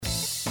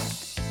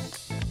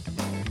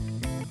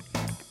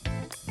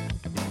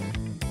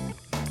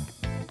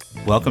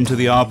Welcome to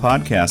the All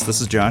Podcast.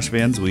 This is Josh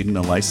Van Zweden,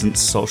 a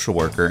licensed social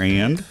worker,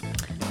 and...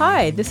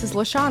 Hi, this is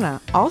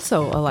Lashana,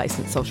 also a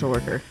licensed social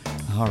worker.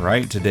 All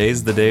right,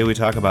 today's the day we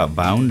talk about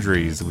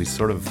boundaries. We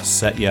sort of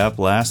set you up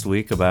last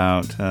week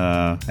about,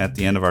 at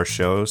the end of our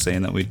show,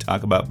 saying that we'd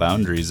talk about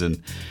boundaries,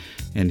 and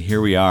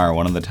here we are,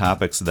 one of the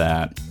topics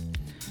that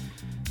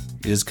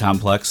is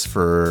complex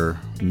for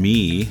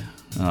me,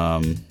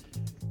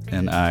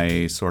 and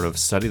I sort of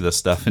study this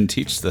stuff and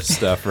teach this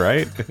stuff,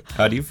 right?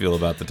 How do you feel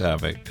about the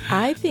topic?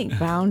 I think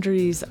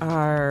boundaries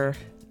are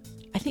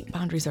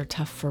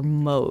tough for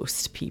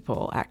most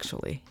people,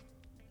 actually.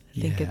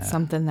 I think it's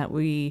something that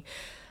we,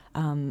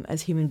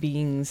 as human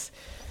beings,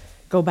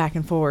 go back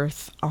and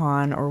forth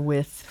on or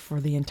with for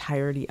the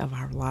entirety of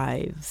our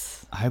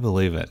lives. I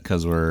believe it,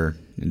 because we're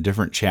in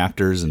different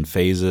chapters and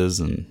phases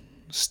and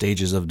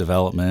stages of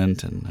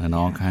development and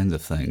all kinds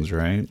of things,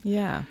 right?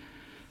 Yeah.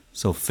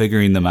 So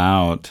figuring them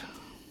out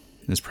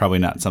is probably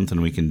not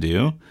something we can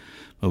do,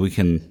 but we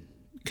can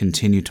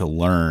continue to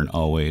learn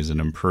always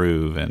and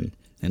improve and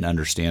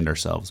understand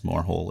ourselves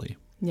more wholly.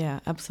 Yeah,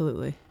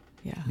 absolutely.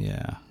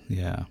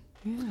 Yeah.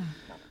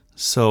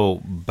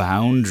 So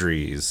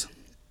boundaries,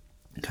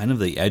 kind of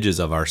the edges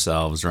of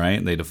ourselves,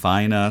 right? They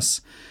define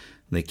us,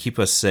 they keep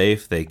us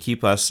safe, they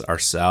keep us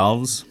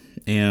ourselves,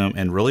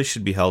 and really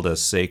should be held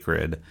as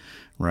sacred,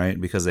 right?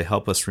 Because they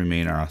help us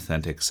remain our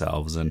authentic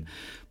selves. And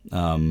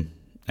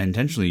I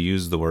intentionally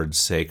use the word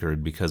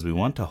sacred because we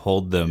want to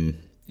hold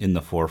them in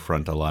the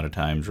forefront a lot of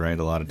times, right?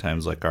 A lot of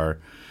times, like our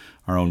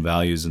own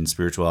values and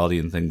spirituality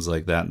and things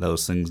like that,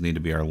 those things need to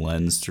be our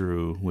lens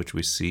through which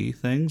we see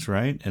things,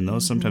 right? And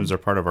those sometimes are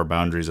part of our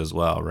boundaries as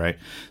well, right?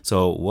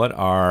 So what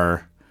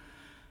are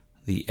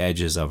the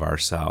edges of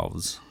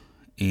ourselves,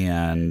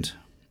 and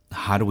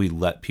how do we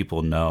let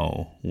people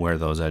know where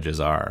those edges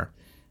are?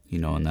 You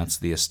know, and that's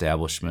the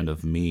establishment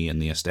of me and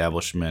the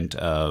establishment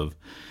of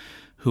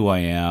who I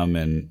am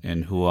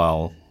and who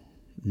I'll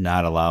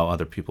not allow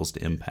other people's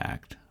to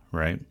impact,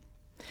 right?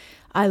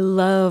 I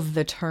love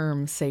the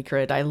term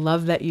sacred. I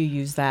love that you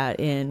use that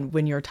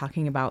when you're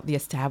talking about the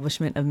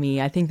establishment of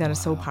me. I think that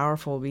is so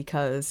powerful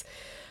because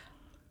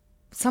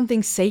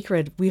something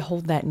sacred, we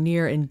hold that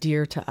near and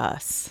dear to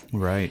us.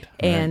 Right.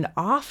 And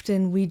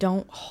often we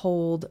don't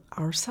hold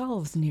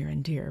ourselves near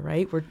and dear,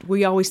 right?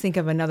 We always think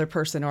of another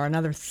person or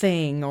another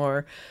thing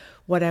or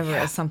whatever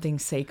as something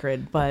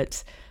sacred,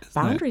 but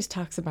boundaries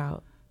talks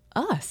about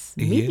us,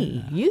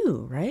 me,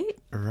 you, right?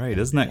 Right.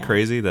 Isn't that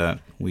crazy that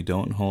we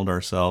don't hold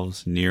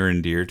ourselves near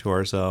and dear to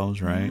ourselves,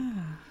 right?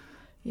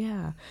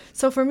 Yeah.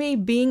 So for me,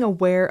 being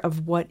aware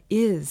of what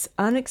is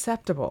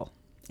unacceptable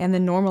and the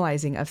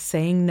normalizing of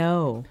saying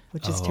no,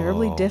 which is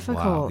terribly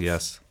difficult. Wow.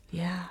 Yes.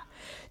 Yeah.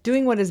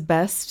 Doing what is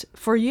best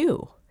for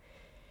you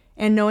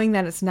and knowing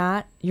that it's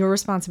not your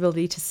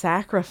responsibility to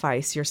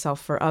sacrifice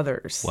yourself for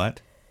others.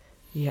 What?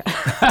 Yeah.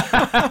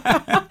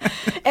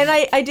 And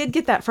I did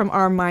get that from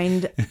our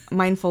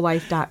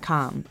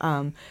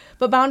mindfullife.com.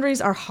 But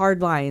boundaries are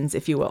hard lines,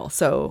 if you will.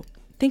 So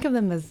think of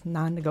them as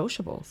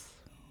non-negotiables.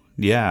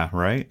 Yeah,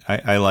 right.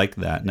 I like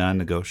that,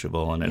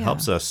 non-negotiable. And it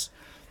helps us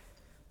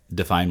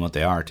define what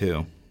they are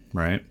too,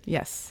 right?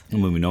 Yes.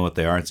 And when we know what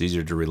they are, it's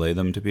easier to relay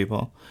them to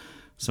people.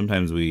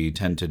 Sometimes we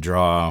tend to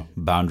draw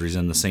boundaries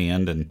in the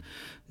sand and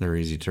they're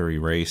easy to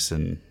erase,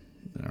 or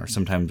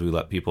sometimes we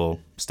let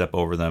people step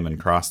over them and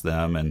cross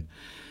them, and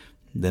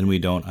then we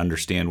don't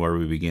understand where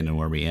we begin and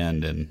where we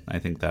end. And I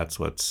think that's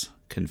what's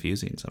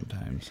confusing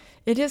sometimes.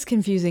 It is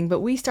confusing, but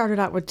we started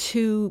out with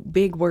two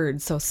big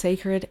words, so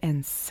sacred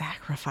and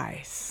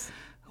sacrifice.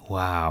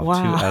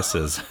 Wow. 2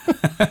 S's.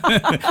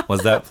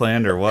 Was that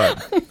planned or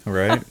what?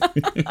 Right?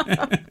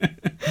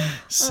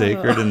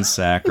 Sacred and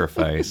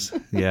sacrifice.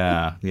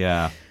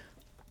 Yeah.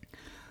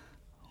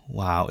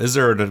 Wow. Is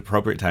there an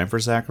appropriate time for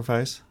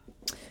sacrifice?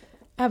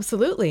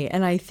 Absolutely.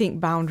 And I think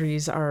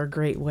boundaries are a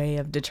great way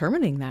of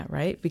determining that,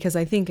 right? Because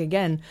I think,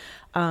 again,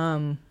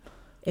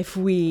 if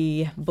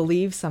we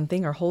believe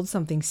something or hold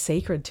something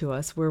sacred to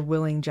us, we're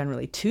willing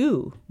generally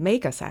to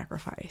make a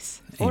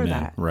sacrifice for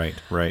that. Right.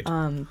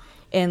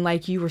 And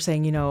like you were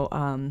saying,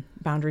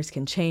 boundaries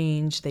can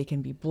change, they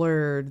can be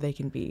blurred, they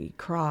can be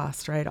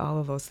crossed, right? All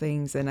of those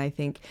things. And I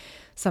think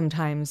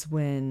sometimes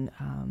when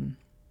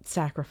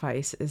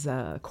sacrifice is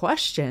a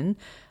question,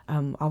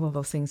 all of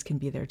those things can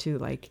be there too.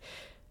 Like,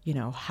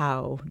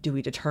 how do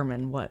we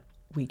determine what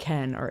we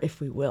can or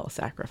if we will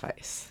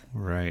sacrifice?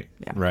 Right.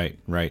 Yeah.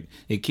 Right.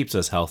 It keeps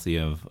us healthy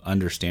of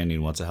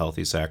understanding what's a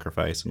healthy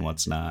sacrifice and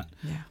what's not.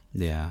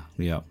 Yeah.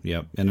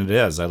 Yep. And it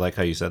is. I like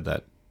how you said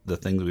that. The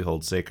things we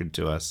hold sacred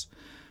to us,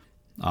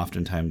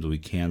 oftentimes we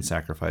can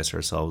sacrifice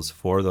ourselves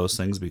for those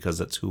things because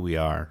that's who we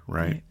are,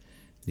 right?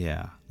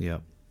 Yeah.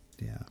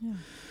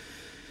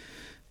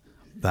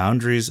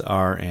 Boundaries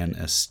are an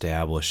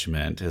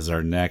establishment is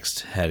our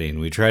next heading.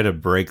 We try to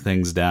break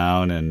things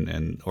down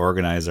and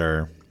organize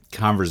our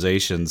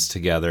conversations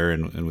together,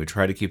 and we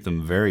try to keep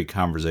them very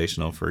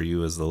conversational for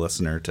you as the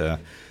listener to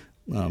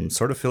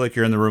sort of feel like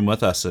you're in the room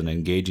with us and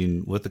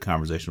engaging with the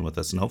conversation with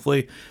us, and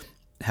hopefully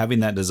having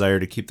that desire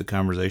to keep the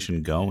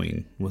conversation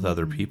going with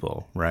other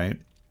people, right?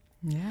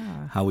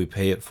 Yeah. how we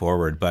pay it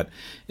forward. But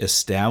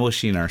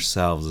establishing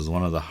ourselves is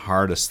one of the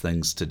hardest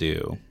things to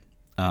do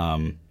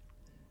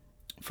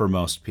for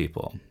most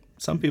people.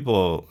 Some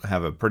people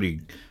have a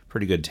pretty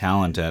good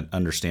talent at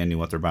understanding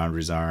what their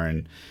boundaries are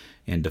and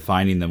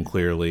defining them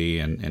clearly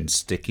and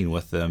sticking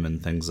with them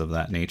and things of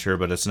that nature.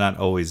 But it's not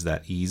always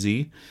that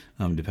easy,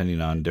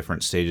 depending on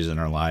different stages in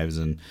our lives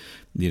and,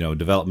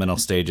 developmental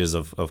stages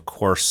of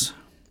course,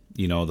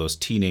 those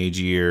teenage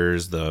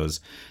years, those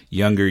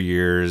younger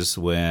years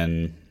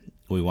when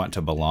we want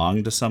to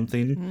belong to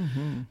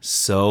something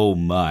so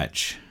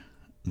much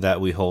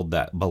that we hold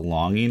that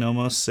belonging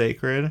almost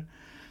sacred,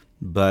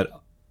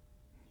 but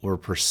we're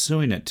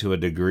pursuing it to a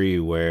degree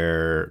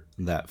where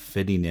that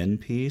fitting in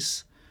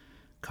piece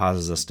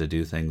causes us to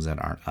do things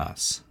that aren't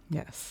us.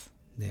 Yes.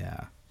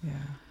 Yeah. Yeah.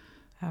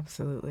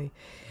 Absolutely.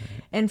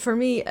 And for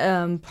me,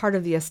 part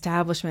of the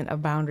establishment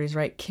of boundaries,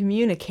 right,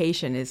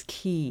 communication is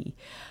key.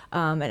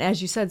 And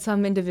as you said,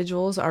 some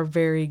individuals are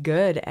very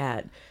good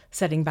at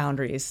setting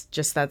boundaries.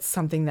 Just that's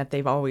something that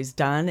they've always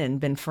done and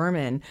been firm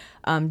in.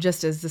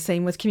 Just as the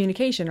same with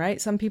communication,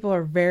 right? Some people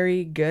are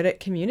very good at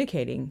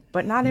communicating,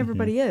 but not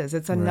everybody is.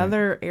 It's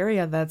another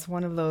area that's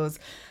one of those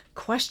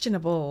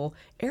questionable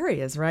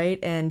areas, right?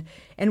 And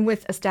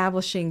with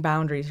establishing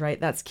boundaries, right,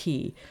 that's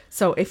key.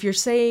 So if you're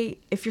saying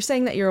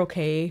that you're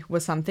okay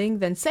with something,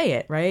 then say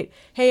it, right?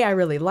 Hey, I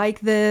really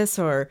like this,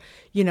 or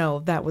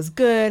that was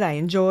good, I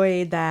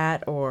enjoyed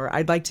that, or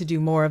I'd like to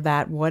do more of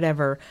that,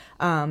 whatever.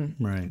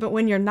 Right. But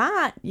when you're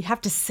not, you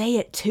have to say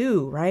it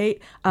too,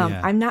 right?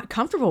 I'm not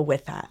comfortable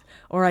with that,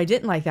 or I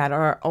didn't like that,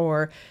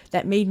 or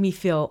that made me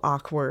feel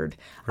awkward.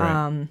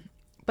 Right.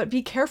 But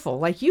be careful,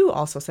 like you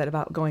also said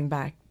about going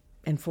back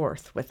and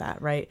forth with that,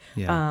 right?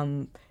 Yeah.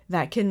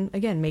 That can,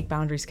 again, make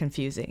boundaries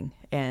confusing.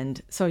 And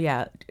so,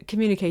 yeah,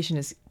 communication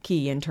is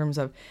key in terms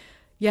of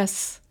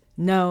yes,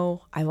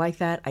 no, I like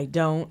that, I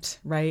don't,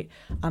 right?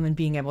 And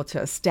being able to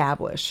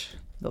establish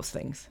those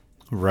things.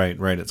 Right.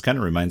 It kind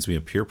of reminds me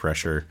of peer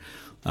pressure.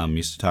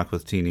 Used to talk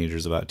with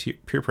teenagers about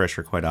peer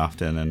pressure quite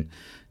often. And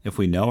if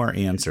we know our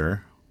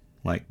answer,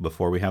 like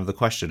before we have the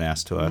question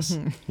asked to us,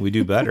 we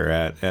do better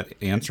at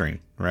answering,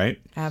 right?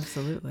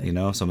 Absolutely.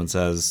 If someone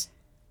says,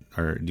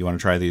 or do you want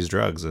to try these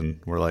drugs? And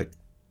we're like,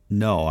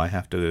 no, I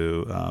have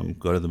to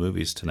go to the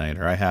movies tonight,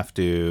 or I have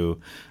to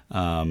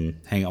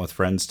hang out with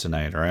friends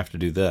tonight, or I have to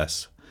do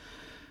this.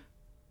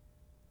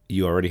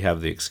 You already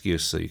have the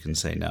excuse, so you can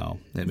say no.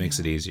 It makes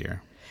it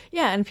easier.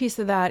 Yeah, and a piece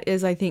of that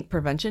is, I think,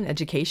 prevention,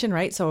 education,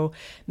 right? So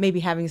maybe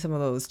having some of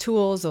those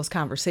tools, those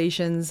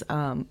conversations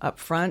up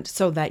front,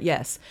 so that,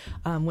 yes,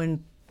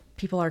 when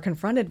people are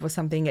confronted with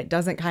something, it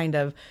doesn't kind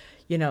of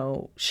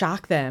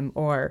shock them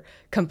or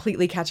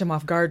completely catch them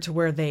off guard to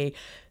where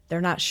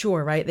they're not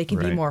sure, right? They can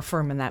be more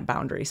firm in that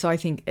boundary. So I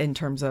think in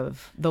terms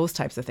of those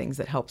types of things,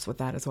 it helps with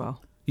that as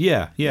well.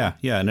 Yeah.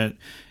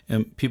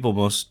 And people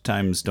most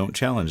times don't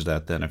challenge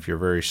that then. If you're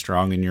very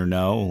strong in your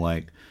no,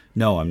 like,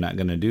 no, I'm not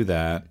going to do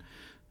that,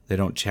 they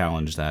don't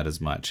challenge that as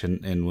much.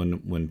 And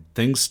when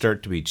things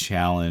start to be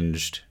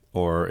challenged,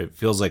 or it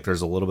feels like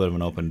there's a little bit of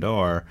an open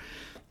door,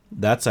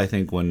 that's, I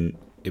think, when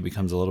it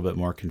becomes a little bit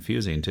more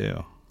confusing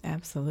too.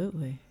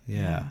 Absolutely.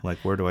 Yeah. Like,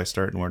 where do I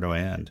start and where do I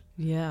end?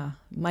 Yeah.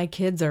 My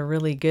kids are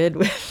really good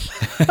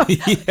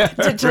with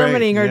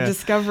determining or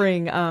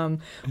discovering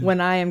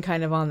when I am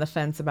kind of on the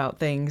fence about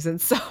things.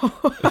 And so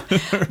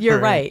you're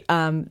right.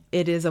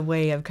 It is a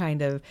way of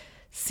kind of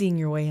seeing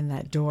your way in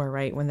that door,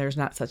 right? When there's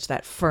not such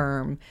that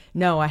firm,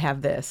 no, I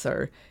have this,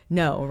 or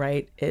no,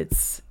 right?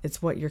 It's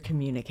what you're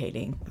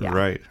communicating. Yeah.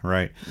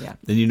 Right. Yeah.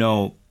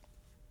 And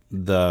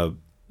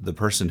the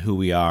person who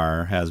we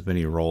are has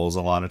many roles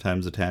a lot of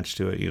times attached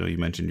to it. You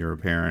mentioned you're a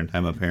parent.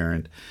 I'm a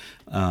parent.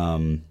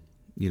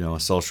 A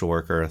social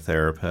worker, a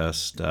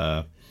therapist,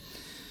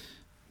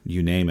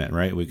 you name it,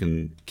 right? We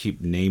can keep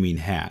naming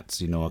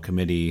hats, a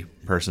committee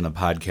person, a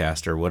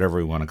podcaster, whatever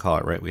we want to call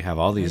it, right? We have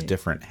all these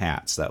different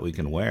hats that we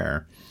can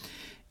wear.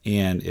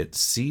 And it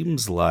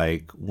seems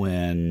like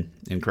and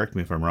correct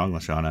me if I'm wrong,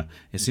 LaShawna,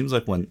 it seems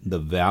like when the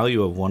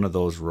value of one of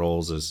those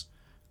roles is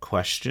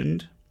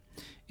questioned,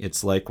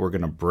 it's like we're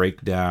going to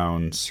break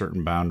down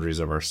certain boundaries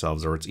of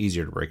ourselves, or it's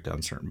easier to break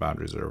down certain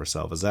boundaries of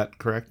ourselves. Is that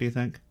correct, do you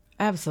think?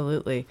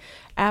 Absolutely.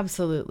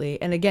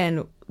 And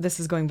again, this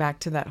is going back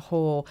to that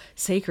whole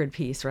sacred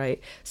piece, right?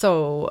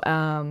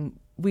 So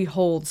we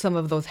hold some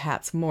of those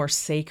hats more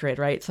sacred,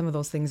 right? Some of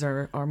those things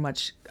are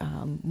much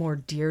more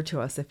dear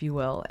to us, if you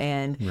will.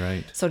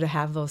 And so to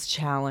have those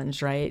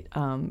challenged, right?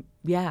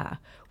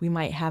 We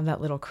might have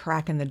that little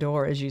crack in the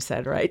door, as you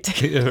said, right?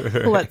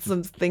 To let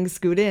some things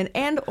scoot in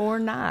and or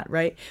not,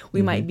 right?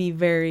 We might be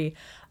very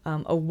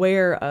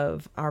aware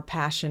of our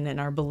passion and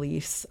our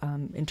beliefs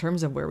in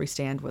terms of where we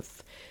stand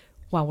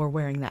while we're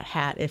wearing that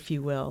hat, if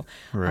you will,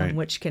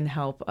 which can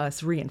help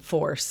us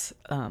reinforce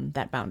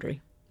that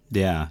boundary.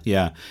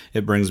 Yeah.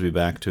 It brings me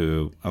back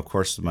to, of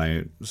course,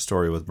 my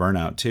story with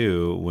burnout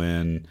too,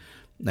 when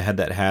I had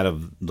that hat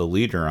of the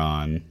leader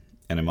on,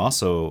 and I'm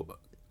also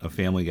a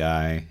family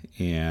guy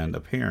and a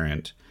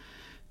parent,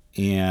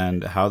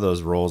 and how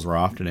those roles were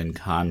often in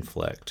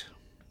conflict.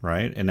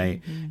 right? And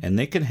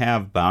they can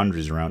have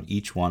boundaries around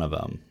each one of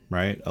them,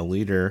 right? A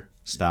leader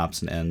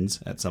stops and ends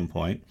at some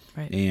point,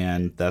 Right.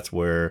 and that's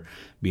where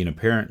being a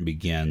parent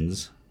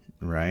begins,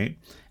 right?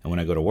 And when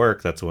I go to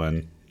work, that's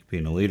when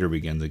being a leader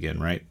begins again,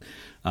 right?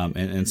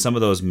 And some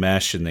of those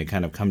mesh and they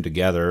kind of come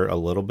together a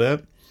little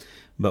bit,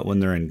 but when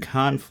they're in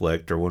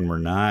conflict or when we're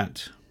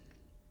not,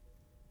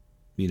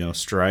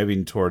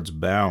 striving towards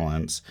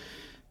balance,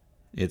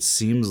 it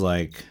seems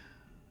like,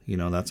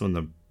 that's when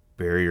the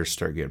barriers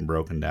start getting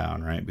broken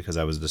down, right? Because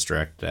I was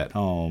distracted at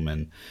home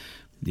and,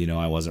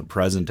 I wasn't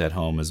present at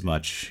home as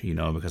much,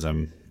 because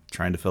I'm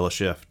trying to fill a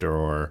shift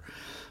or,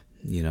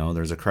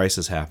 there's a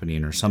crisis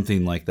happening or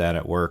something like that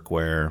at work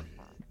where,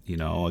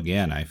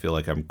 again, I feel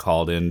like I'm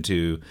called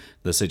into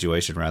the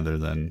situation rather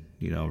than,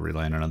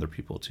 relying on other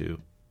people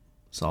to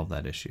solve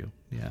that issue.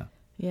 Yeah.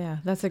 Yeah,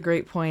 that's a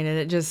great point. And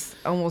it just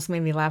almost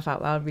made me laugh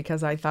out loud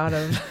because I thought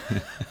of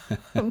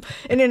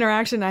an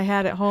interaction I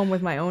had at home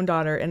with my own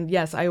daughter. And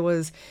yes, I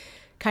was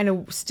kind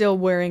of still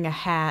wearing a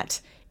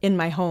hat in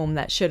my home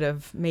that should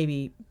have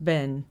maybe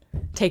been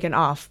taken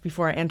off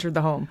before I entered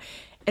the home.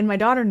 And my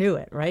daughter knew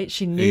it, right?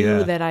 She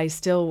knew that I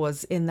still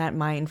was in that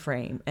mind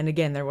frame. And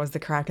again, there was the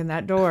crack in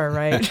that door,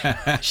 right?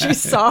 She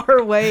saw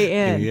her way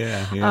in.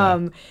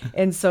 Yeah.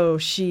 And so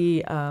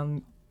she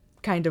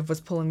kind of was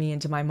pulling me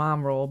into my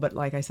mom role. But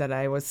like I said,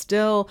 I was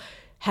still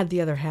had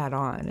the other hat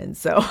on. And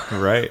so.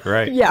 Right.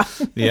 Yeah.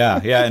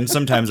 Yeah. And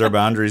sometimes our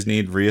boundaries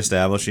need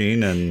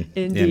reestablishing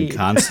and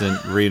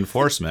constant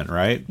reinforcement,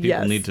 right?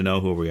 People need to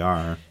know who we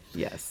are.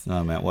 Yes.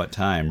 At what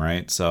time,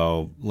 right?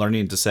 So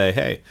learning to say,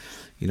 hey,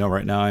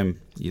 right now I'm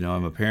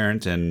a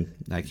parent and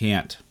I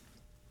can't,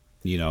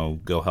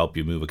 go help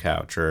you move a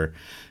couch, or,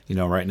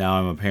 right now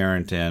I'm a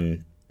parent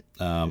and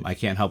I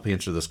can't help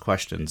answer this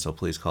question, so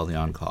please call the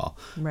on-call,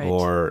 right.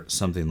 Or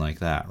something like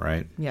that,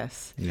 right?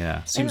 Yes.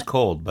 Yeah. Seems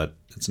cold, but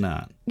it's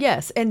not.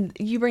 Yes. And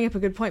you bring up a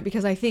good point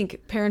because I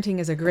think parenting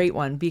is a great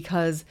one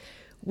because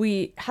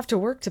we have to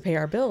work to pay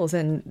our bills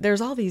and there's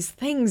all these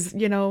things,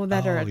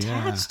 that are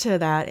attached to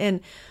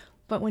that.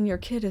 But when your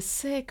kid is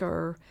sick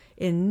or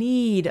in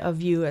need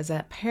of you as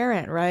a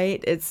parent,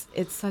 right? It's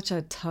such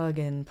a tug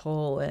and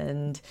pull.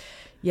 And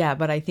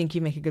but I think you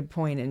make a good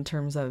point in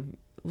terms of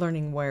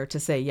learning where to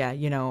say,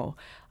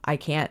 I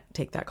can't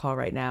take that call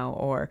right now,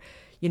 or,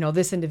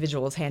 this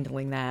individual is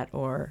handling that,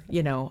 or,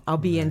 I'll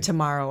be in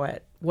tomorrow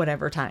at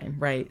whatever time,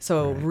 right?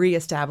 So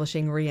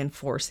reestablishing,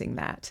 reinforcing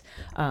that.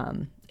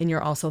 And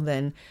you're also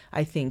then,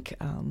 I think,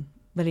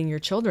 letting your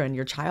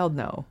child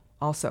know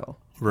also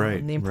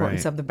the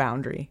importance of the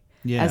boundary.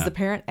 Yeah. As the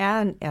parent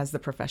and as the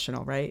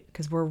professional, right?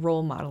 Because we're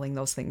role modeling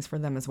those things for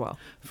them as well.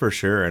 For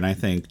sure. And I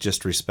think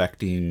just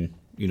respecting,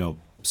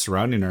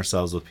 surrounding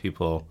ourselves with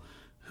people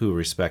who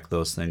respect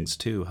those things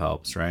too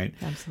helps, right?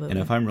 Absolutely. And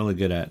if I'm really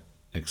good at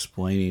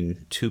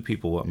explaining to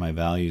people what my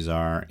values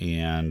are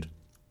and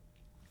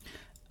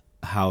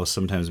how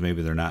sometimes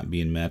maybe they're not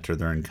being met or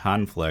they're in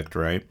conflict,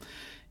 right?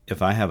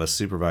 If I have a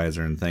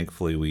supervisor, and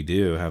thankfully we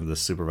do have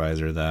this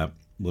supervisor that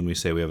when we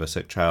say we have a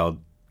sick child,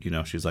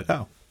 she's like,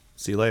 oh,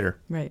 see you later.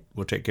 Right.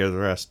 We'll take care of the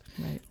rest.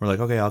 Right. We're like,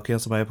 okay, I'll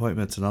cancel my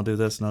appointments and I'll do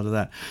this and I'll do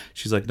that.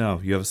 She's like,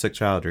 no, you have a sick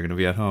child. You're going to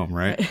be at home,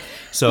 right?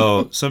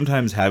 So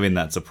sometimes having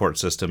that support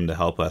system to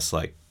help us,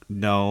 like,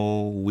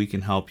 no, we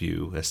can help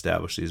you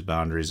establish these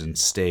boundaries and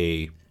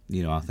stay,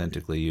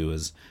 authentically you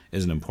is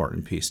an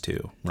important piece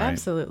too, right?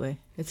 Absolutely.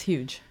 It's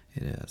huge.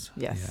 It is.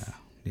 Yes.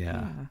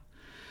 Yeah.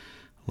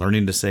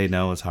 Learning to say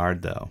no is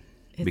hard though.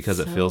 Because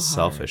it feels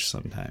hard. Selfish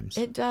sometimes.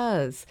 It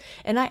does.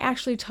 And I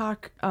actually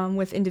talk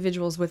with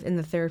individuals within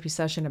the therapy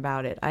session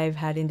about it. I've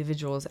had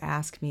individuals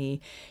ask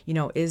me,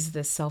 is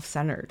this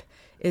self-centered?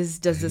 Does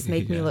this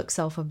make me look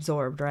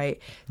self-absorbed, right?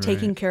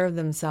 Taking care of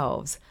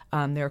themselves.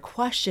 They're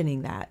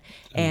questioning that.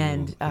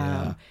 And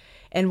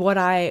and what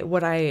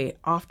I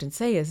often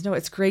say is, no,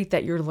 it's great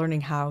that you're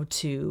learning how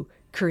to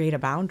create a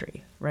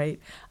boundary, right?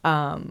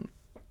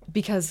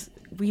 Because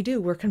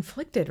we're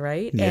conflicted,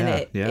 right?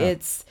 Yeah, and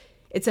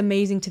it's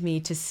amazing to me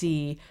to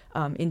see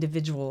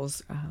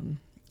individuals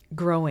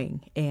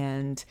growing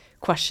and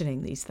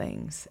questioning these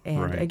things.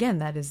 And again,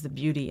 that is the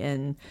beauty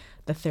in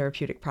the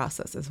therapeutic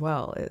process as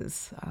well,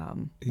 is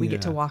we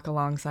get to walk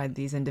alongside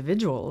these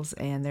individuals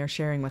and they're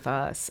sharing with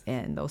us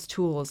and those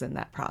tools in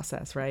that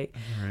process, right?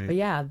 But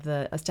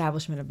the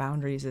establishment of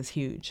boundaries is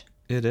huge.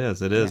 It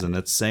is. And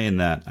it's saying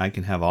that I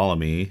can have all of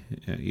me,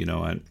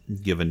 at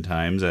given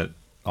times at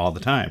all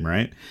the time,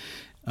 right?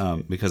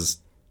 Because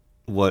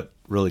what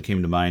really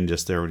came to mind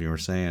just there when you were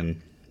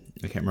saying,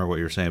 I can't remember what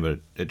you were saying, but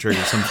it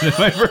triggered something in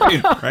my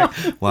brain,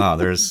 right? Wow,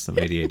 there's some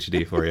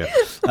ADHD for you.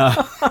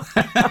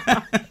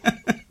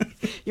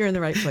 You're in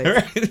the right place.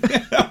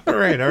 All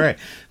right.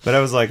 But I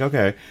was like,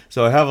 okay,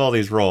 so I have all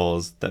these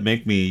roles that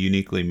make me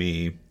uniquely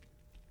me.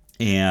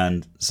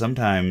 And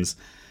sometimes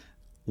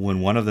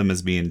when one of them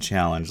is being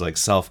challenged, like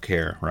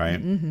self-care,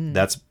 right? Mm-hmm.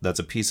 That's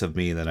a piece of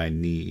me that I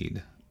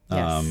need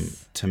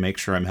to make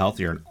sure I'm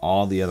healthier in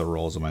all the other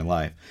roles of my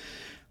life.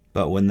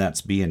 But when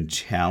that's being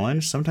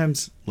challenged,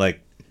 sometimes,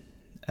 like,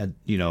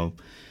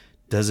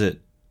 does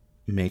it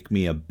make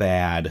me a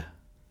bad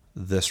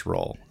this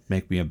role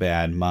make me a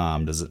bad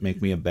mom? Does it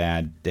make me a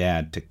bad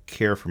dad to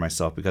care for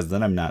myself? Because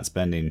then I'm not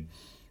spending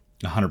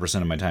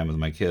 100% of my time with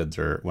my kids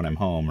or when I'm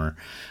home, or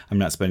I'm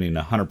not spending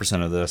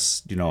 100% of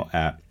this,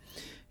 at,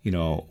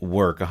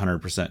 work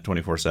 100%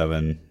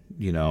 24/7,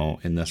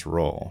 in this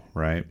role.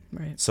 Right.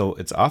 Right. So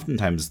it's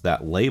oftentimes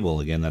that label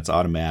again, that's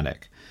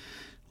automatic.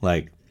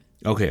 Like,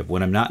 okay,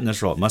 when I'm not in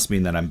this role, it must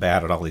mean that I'm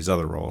bad at all these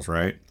other roles.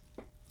 Right.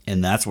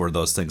 And that's where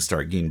those things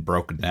start getting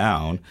broken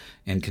down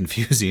and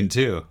confusing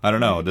too. I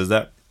don't know. Does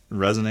that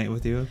resonate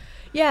with you?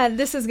 Yeah,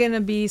 this is going to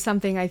be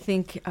something I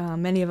think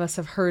many of us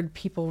have heard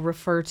people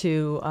refer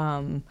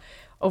to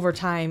over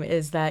time,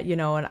 is that,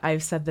 and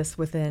I've said this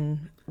with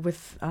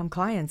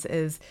clients,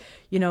 is,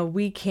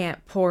 we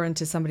can't pour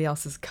into somebody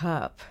else's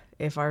cup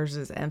if ours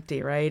is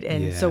empty, right?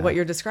 And so what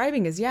you're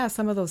describing is,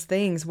 some of those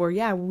things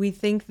where, we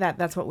think that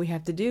that's what we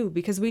have to do,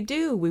 because we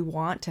do. We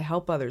want to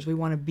help others. We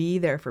want to be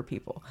there for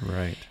people.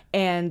 Right.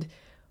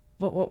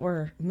 But what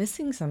we're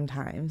missing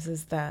sometimes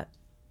is that,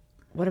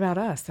 what about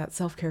us? That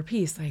self-care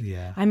piece. Like,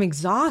 I'm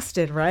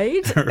exhausted,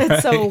 right? Right.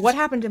 And so what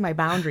happened to my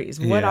boundaries?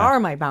 What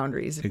are my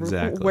boundaries?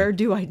 Exactly. Where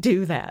do I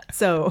do that?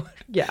 So,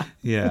 Yeah.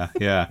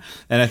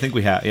 And I think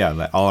we have,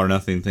 that all or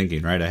nothing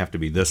thinking, right? I have to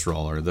be this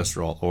role or this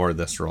role or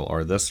this role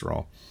or this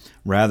role,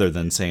 rather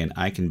than saying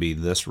I can be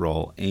this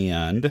role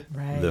and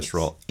this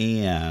role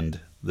and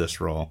this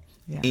role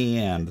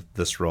and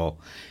this role.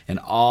 And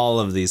all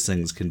of these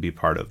things can be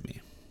part of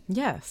me.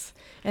 Yes.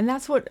 And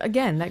that's what,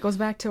 again, that goes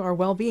back to our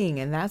well-being,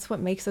 and that's what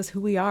makes us who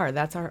we are.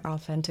 That's our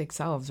authentic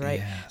selves, right?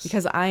 Yes.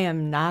 Because I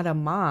am not a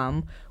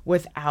mom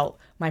without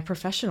my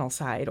professional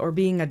side, or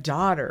being a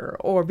daughter,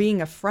 or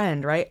being a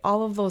friend, right?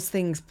 All of those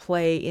things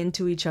play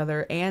into each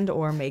other and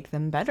or make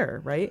them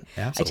better, right?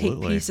 Absolutely.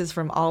 I take pieces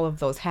from all of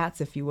those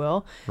hats, if you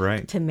will,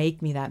 right, to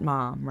make me that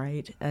mom,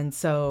 right? And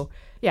so,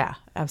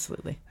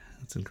 absolutely.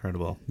 That's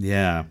incredible.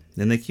 Yeah.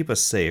 And they keep us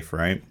safe,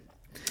 right?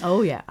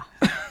 Oh, yeah.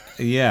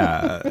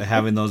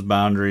 Having those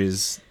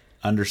boundaries,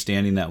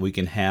 understanding that we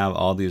can have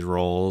all these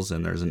roles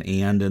and there's an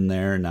and in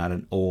there, not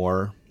an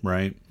or,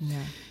 right?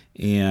 Yeah.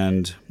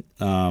 And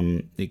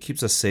it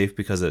keeps us safe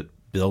because it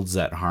builds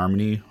that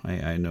harmony.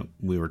 I know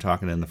we were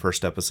talking in the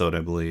first episode,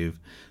 I believe,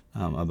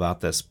 about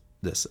this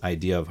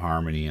idea of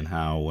harmony, and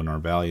how when our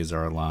values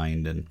are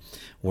aligned and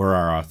we're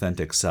our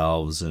authentic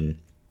selves and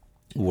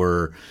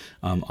we're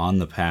on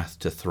the path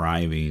to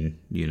thriving,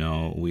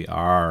 we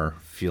are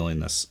feeling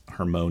this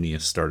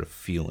harmonious start of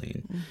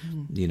feeling,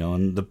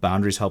 and the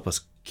boundaries help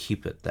us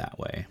keep it that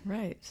way.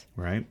 Right.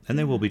 Right. And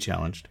they will be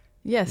challenged.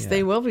 Yes,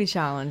 they will be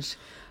challenged.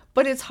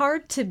 But it's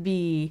hard to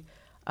be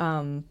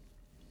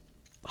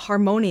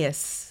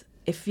harmonious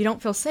if you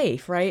don't feel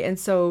safe, right? And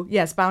so,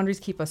 yes, boundaries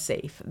keep us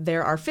safe.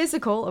 There are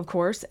physical, of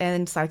course,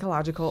 and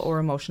psychological or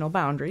emotional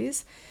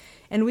boundaries.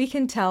 And we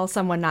can tell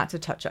someone not to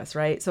touch us,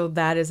 right? So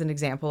that is an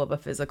example of a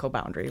physical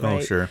boundary,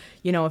 right? Oh, sure.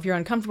 If you're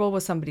uncomfortable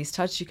with somebody's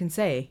touch, you can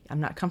say, I'm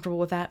not comfortable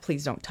with that.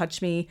 Please don't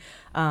touch me.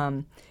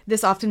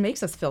 This often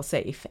makes us feel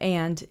safe.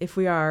 And if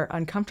we are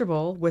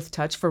uncomfortable with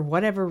touch for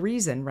whatever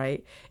reason,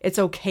 right, it's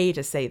okay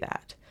to say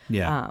that.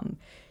 Yeah.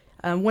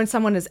 When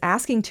someone is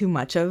asking too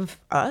much of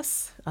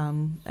us,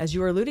 as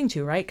you were alluding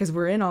to, right? Because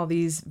we're in all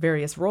these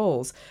various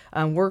roles,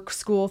 work,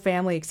 school,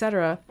 family,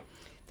 etc.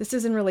 This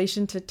is in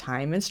relation to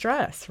time and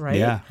stress, right?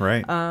 Yeah,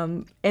 right.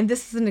 And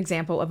this is an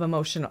example of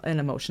an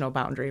emotional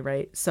boundary,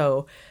 right?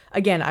 So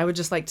again, I would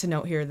just like to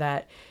note here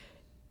that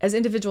as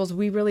individuals,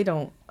 we really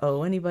don't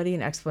owe anybody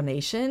an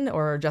explanation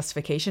or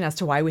justification as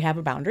to why we have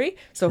a boundary.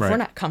 So if we're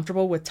not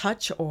comfortable with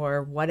touch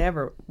or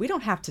whatever, we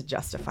don't have to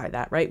justify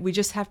that, right? We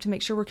just have to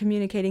make sure we're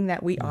communicating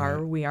that we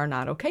are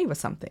not okay with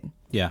something.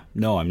 Yeah.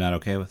 No, I'm not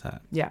okay with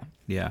that. Yeah.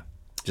 Yeah.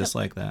 Just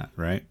like that,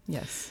 right?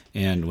 Yes.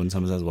 And when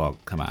someone says, well,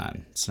 come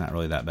on, it's not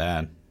really that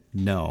bad.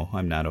 No,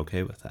 I'm not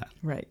okay with that.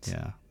 Right.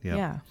 Yeah. Yep.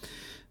 Yeah.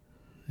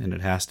 And it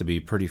has to be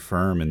pretty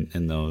firm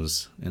in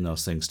those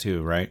things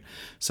too, right?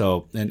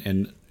 So,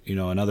 and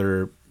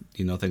another,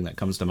 thing that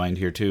comes to mind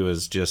here too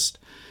is just,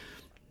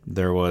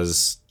 there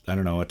was, I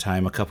don't know, a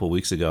time a couple of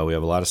weeks ago, we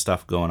have a lot of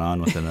stuff going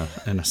on within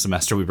in a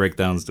semester.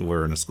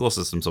 We're in a school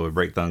system, so we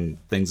break down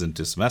things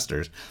into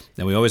semesters,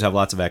 and we always have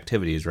lots of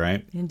activities,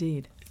 right?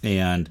 Indeed.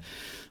 And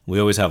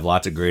we always have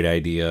lots of great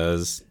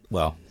ideas.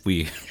 Well,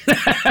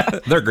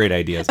 they're great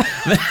ideas,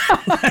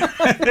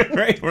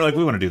 right? We're like,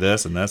 we want to do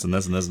this and this and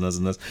this and this and this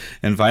and this.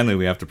 And finally,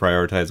 we have to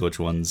prioritize which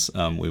ones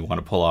we want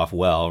to pull off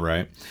well,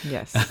 right?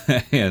 Yes.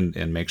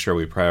 and make sure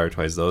we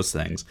prioritize those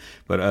things.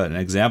 But an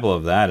example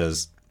of that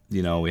is,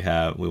 we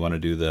want to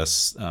do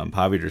this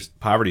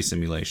poverty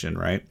simulation,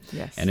 right?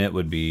 Yes. And it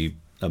would be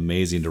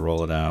amazing to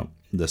roll it out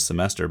this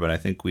semester, but I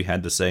think we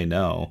had to say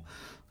no.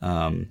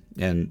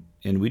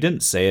 And we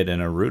didn't say it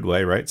in a rude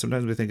way, right?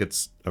 Sometimes we think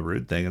it's a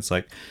rude thing. It's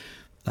like,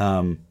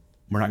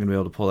 we're not going to be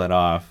able to pull that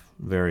off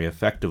very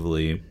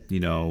effectively,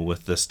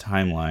 with this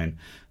timeline.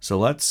 So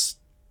let's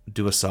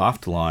do a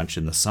soft launch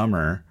in the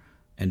summer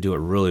and do it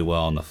really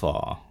well in the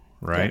fall,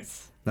 right?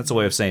 Yes. That's a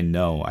way of saying,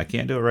 no, I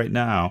can't do it right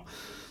now,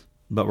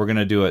 but we're going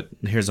to do it.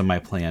 Here's my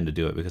plan to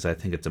do it because I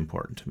think it's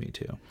important to me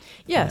too.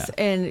 Yes.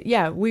 And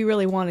we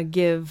really want to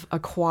give a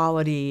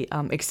quality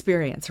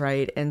experience,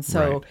 right? And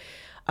so,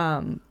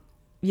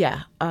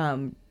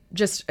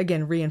 just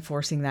again,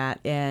 reinforcing that.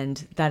 And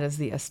that is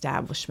the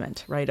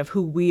establishment, right, of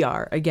who we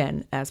are,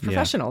 again, as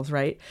professionals,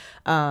 right?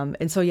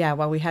 And so,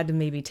 while we had to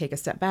maybe take a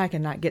step back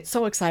and not get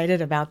so excited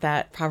about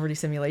that poverty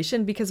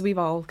simulation, because we've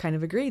all kind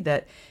of agreed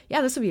that,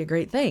 this would be a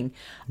great thing.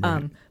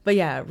 Right. But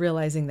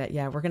realizing that,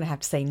 we're going to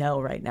have to say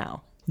no right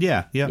now.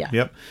 Yep.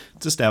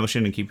 It's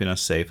establishing and keeping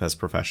us safe as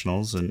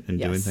professionals and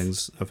doing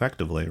things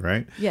effectively,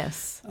 right?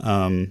 Yes.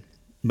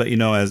 But,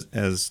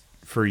 as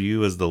for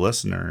you as the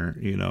listener,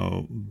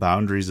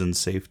 boundaries and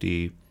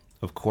safety,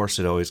 of course,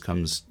 it always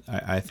comes,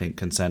 I think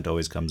consent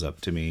always comes up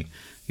to me,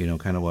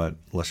 kind of what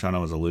Lashana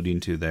was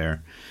alluding to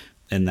there.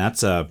 And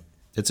it's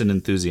an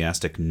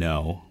enthusiastic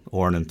no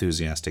or an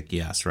enthusiastic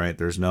yes, right?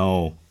 There's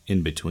no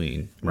in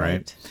between,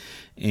 right?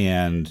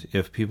 And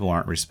if people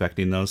aren't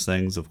respecting those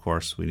things, of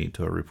course, we need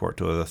to report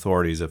to the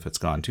authorities if it's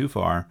gone too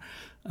far.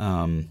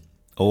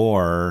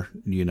 Or,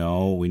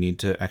 we need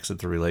to exit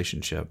the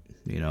relationship,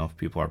 if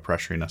people are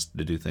pressuring us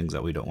to do things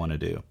that we don't want to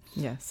do.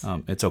 Yes.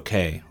 It's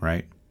okay,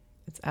 right?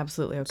 It's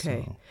absolutely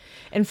okay. So.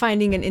 And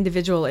finding an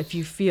individual, if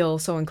you feel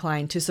so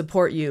inclined, to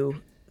support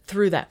you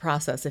through that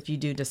process, if you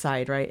do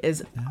decide, right,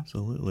 is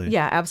absolutely.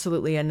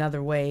 Absolutely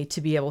another way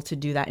to be able to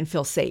do that and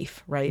feel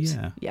safe, right?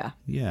 Yeah.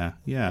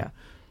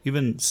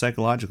 Even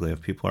psychologically,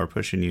 if people are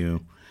pushing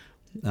you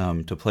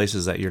to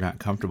places that you're not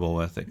comfortable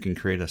with, it can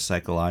create a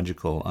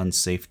psychological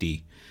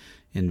unsafety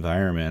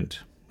environment,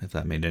 if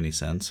that made any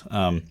sense.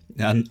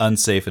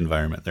 Unsafe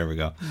environment. There we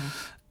go. Yeah.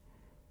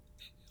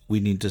 We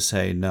need to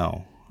say,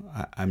 no,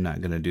 I'm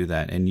not going to do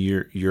that. And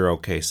you're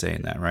okay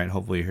saying that, right?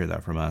 Hopefully you hear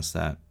that from us,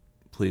 that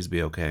please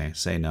be okay.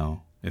 Say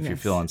no. If you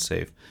feel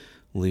unsafe,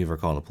 leave or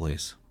call the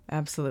police.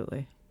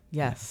 Absolutely.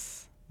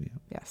 Yes. Yeah.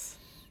 Yes.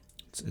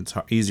 It's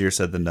easier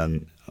said than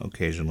done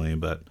occasionally,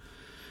 but,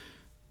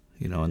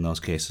 in those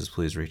cases,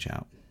 please reach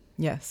out.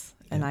 Yes.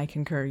 And I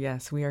concur.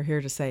 Yes. We are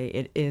here to say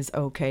it is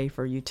okay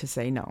for you to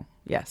say no.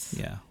 Yes.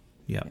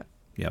 Yeah.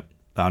 Yep.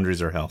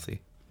 Boundaries are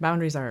healthy.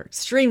 Boundaries are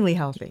extremely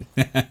healthy.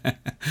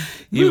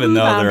 Even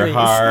though they're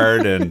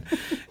hard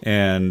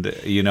and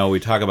we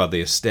talk about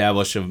the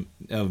establishment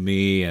of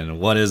me and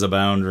what is a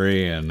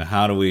boundary and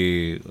how do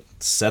we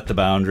set the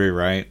boundary,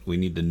 right? We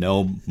need to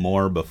know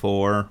more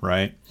before,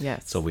 right?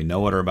 Yes. So we know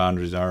what our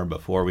boundaries are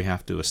before we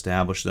have to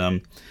establish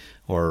them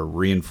or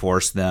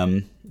reinforce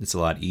them. It's a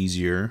lot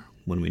easier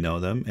when we know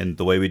them. And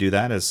the way we do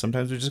that is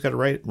sometimes we just got to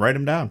write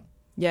them down.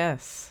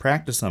 Yes.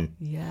 Practice them.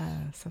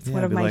 Yes. That's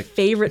one of my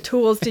favorite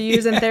tools to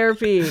use in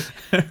therapy.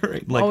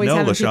 Right. Like,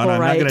 no, LaShawn,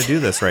 I'm not going to do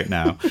this right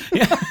now.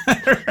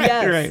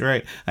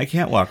 Right. I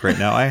can't walk right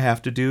now. I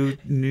have to do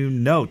new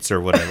notes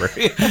or whatever.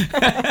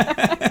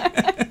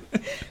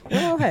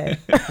 Well, hey.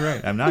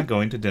 Right. I'm not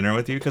going to dinner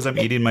with you because I'm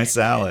eating my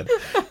salad.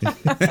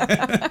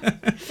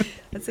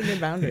 That's a good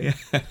boundary.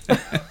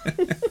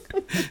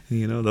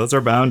 Those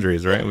are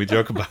boundaries, right? We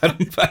joke about them,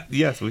 but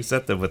yes, we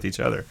set them with each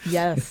other.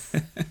 Yes,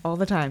 all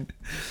the time.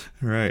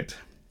 Right.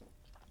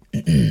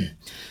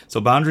 So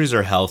boundaries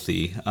are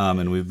healthy,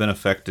 and we've been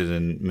affected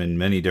in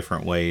many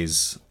different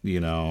ways,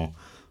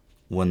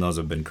 when those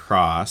have been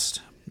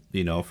crossed.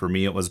 For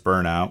me, it was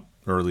burnout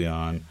early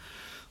on,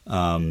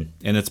 and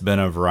it's been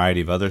a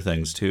variety of other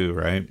things too,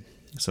 right?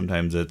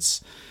 Sometimes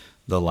it's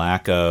the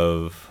lack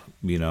of,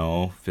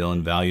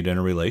 feeling valued in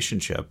a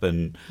relationship,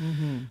 and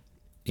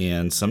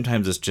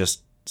sometimes it's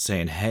just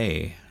saying,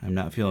 hey, I'm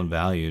not feeling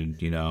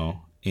valued,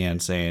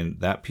 and saying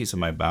that piece of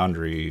my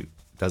boundary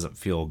doesn't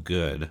feel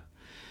good.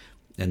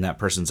 And that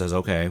person says,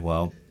 okay,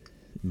 well,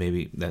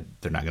 maybe that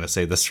they're not going to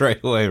say this right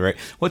away, right?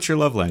 What's your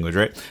love language,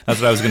 right? That's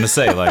what I was going to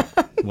say. Like,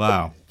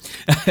 wow,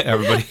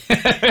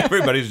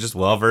 everybody's just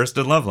well-versed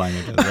in love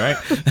languages, right?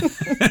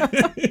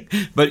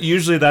 But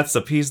usually that's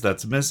the piece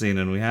that's missing,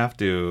 and we have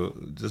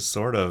to just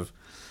sort of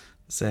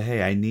say,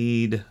 hey, I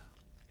need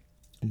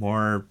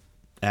more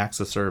acts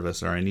of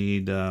service, or I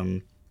need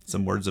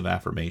some words of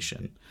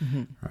affirmation,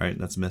 right?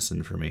 That's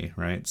missing for me,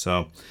 right?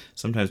 So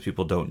sometimes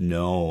people don't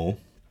know,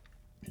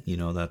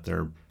 that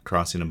they're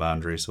crossing a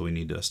boundary, so we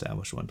need to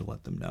establish one to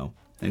let them know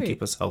and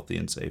keep us healthy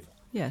and safe.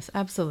 Yes,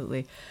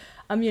 absolutely.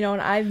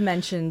 And I've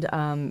mentioned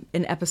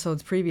in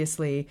episodes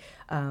previously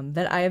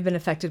that I have been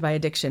affected by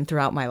addiction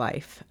throughout my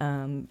life,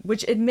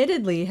 which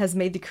admittedly has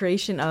made the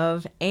creation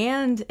of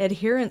and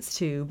adherence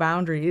to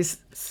boundaries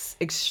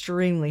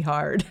extremely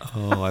hard.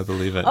 Oh, I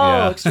believe it.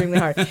 Yeah. Extremely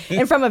hard.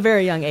 And from a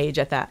very young age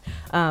at that.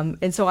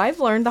 And so I've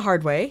learned the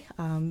hard way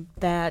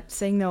that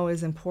saying no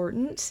is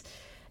important.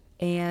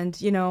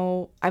 And,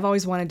 I've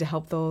always wanted to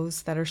help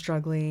those that are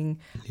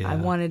struggling. I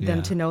wanted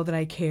them to know that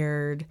I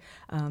cared.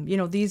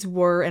 These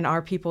were and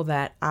are people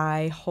that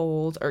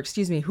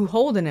who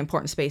hold an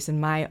important space in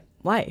my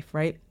life,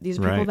 right? These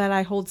are people that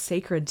I hold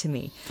sacred to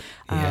me.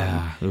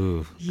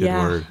 Good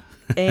word.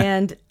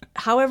 And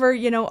however,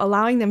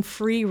 allowing them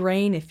free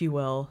reign, if you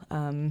will,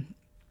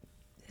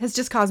 has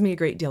just caused me a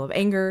great deal of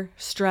anger,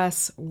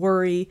 stress,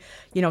 worry,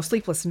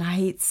 sleepless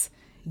nights,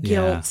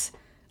 guilt.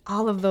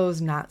 all of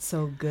those not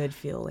so good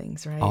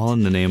feelings, right? All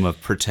in the name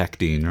of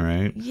protecting,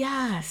 right?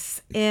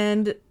 Yes.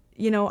 And,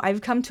 you know,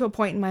 I've come to a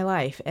point in my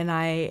life, and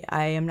I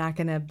am not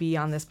going to be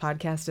on this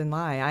podcast and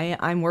lie.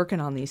 I'm working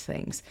on these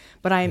things,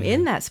 but I'm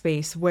in that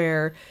space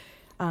where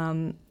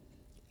I'm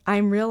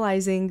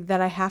realizing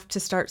that I have to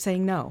start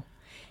saying no.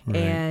 Right.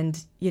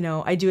 And, you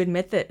know, I do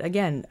admit that,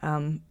 again,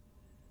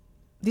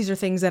 these are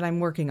things that I'm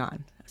working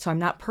on. So I'm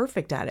not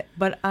perfect at it,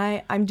 but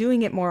I'm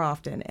doing it more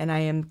often, and I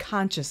am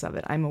conscious of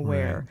it. I'm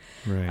aware.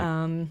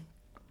 Right.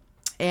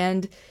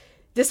 And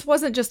this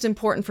wasn't just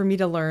important for me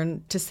to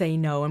learn to say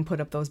no and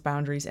put up those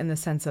boundaries in the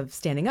sense of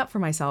standing up for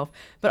myself,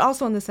 but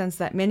also in the sense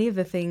that many of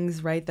the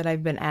things, right, that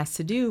I've been asked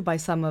to do by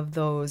some of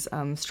those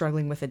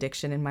struggling with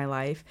addiction in my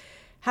life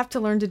have to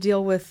learn to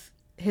deal with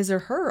his or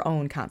her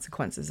own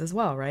consequences as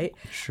well, right?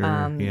 Sure,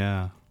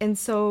 yeah. And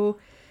so,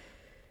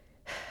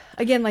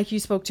 again, like you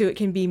spoke to, it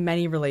can be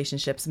many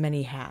relationships,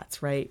 many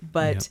hats, right?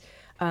 But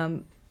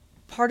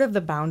part of the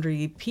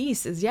boundary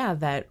piece is,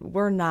 that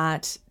we're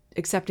not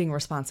accepting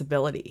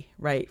responsibility,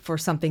 right, for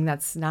something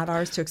that's not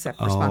ours to accept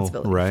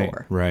responsibility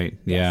for. Right.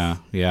 Yes.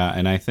 Yeah.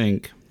 And I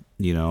think,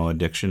 you know,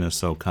 addiction is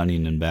so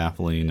cunning and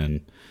baffling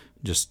and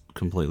just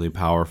completely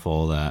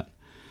powerful that,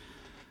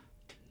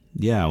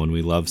 when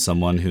we love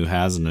someone who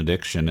has an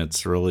addiction,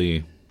 it's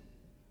really,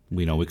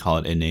 we call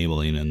it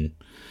enabling, and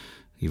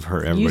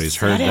everybody's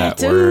heard that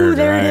too. word.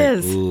 There right? it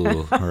is.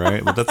 Ooh,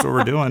 right. But that's what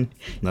we're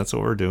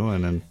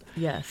doing. And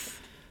yes.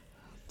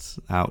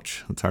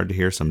 Ouch. It's hard to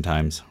hear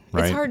sometimes,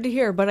 right? It's hard to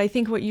hear, but I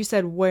think what you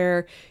said,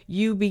 where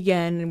you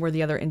begin and where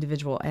the other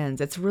individual ends,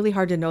 it's really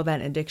hard to know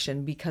that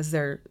addiction because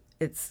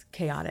it's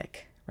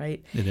chaotic,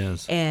 right? It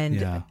is.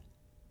 And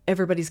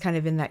everybody's kind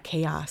of in that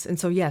chaos. And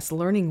so, yes,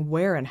 learning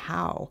where and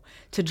how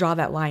to draw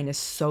that line is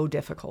so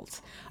difficult.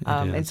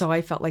 And so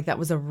I felt like that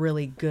was a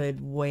really good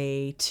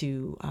way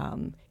to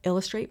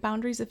illustrate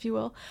boundaries, if you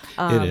will.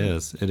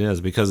 It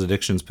is because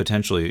addiction's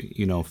potentially,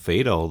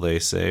 fatal, they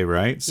say,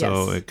 right?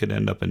 So it could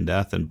end up in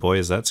death. And boy,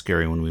 is that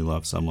scary when we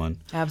love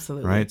someone.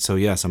 Absolutely. Right? So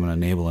yes, I'm going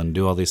to enable and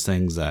do all these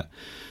things that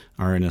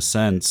are, in a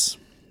sense,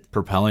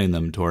 propelling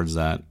them towards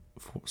that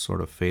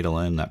sort of fatal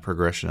end, that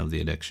progression of the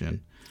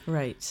addiction.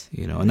 Right.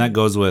 And that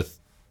goes with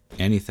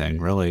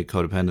anything, really,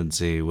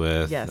 codependency,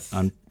 with,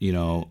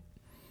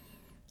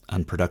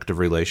 unproductive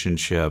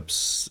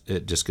relationships.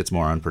 It just gets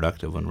more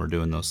unproductive when we're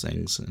doing those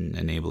things and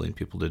enabling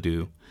people to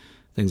do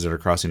things that are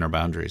crossing our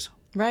boundaries.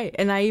 Right.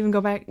 And I even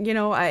go back,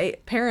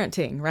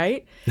 parenting,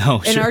 right? Oh,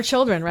 and sure. our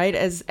children, right?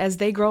 As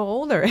they grow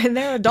older and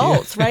they're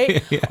adults,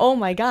 right? Yeah. Oh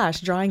my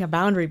gosh, drawing a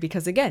boundary,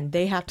 because again,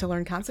 they have to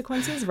learn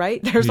consequences,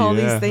 right? There's all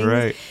these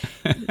things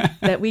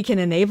that we can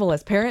enable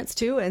as parents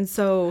too. And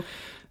so,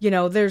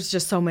 there's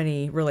just so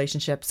many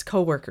relationships,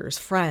 coworkers,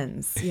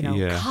 friends,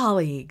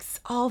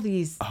 colleagues, all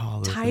these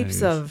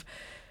types of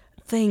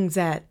things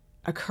that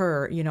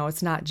occur.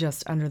 It's not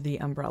just under the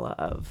umbrella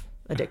of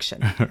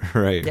addiction.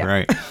 Right.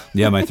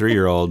 Yeah, my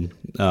 3-year-old,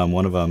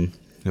 one of them,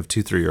 I have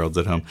 2 3-year-olds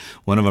at home.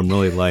 One of them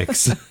really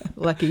likes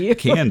lucky you.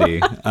 Candy,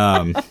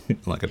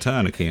 like a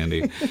ton of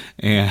candy,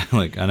 and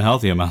like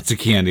unhealthy amounts of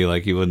candy,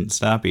 like he wouldn't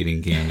stop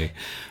eating candy.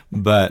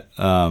 But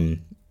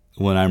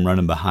when I'm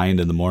running behind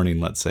in the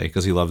morning, let's say,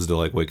 because he loves to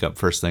like wake up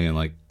first thing and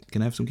like,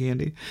 can I have some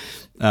candy?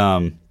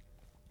 And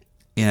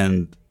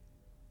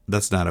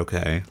that's not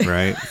okay,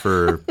 right?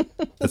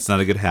 That's not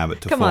a good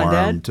habit to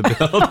form, to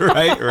build,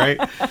 right?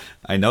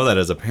 I know that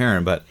as a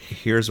parent, but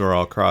here's where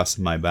I'll cross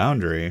my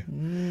boundary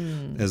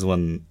is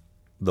when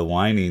the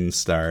whining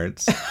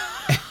starts.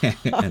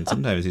 And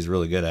sometimes he's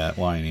really good at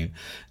whining.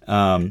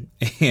 And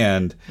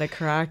the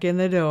crack in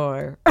the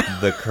door.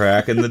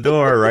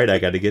 Right? I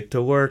got to get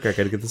to work. I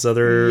got to get this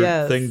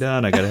other thing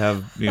done. I got to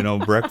have,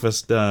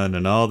 breakfast done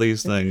and all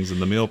these things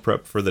and the meal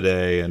prep for the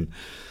day and,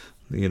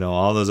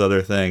 all those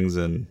other things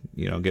and,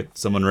 get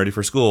someone ready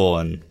for school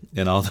and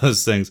all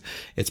those things.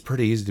 It's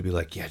pretty easy to be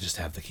like, yeah, just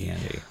have the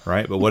candy,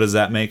 right? But what does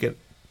that make it?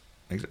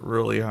 Makes it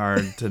really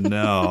hard to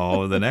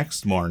know the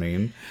next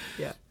morning.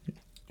 Yeah.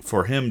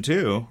 For him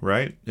too,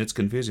 right? It's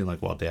confusing.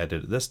 Like, well, Dad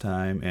did it this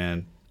time,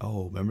 and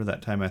remember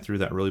that time I threw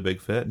that really big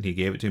fit, and he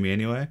gave it to me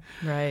anyway.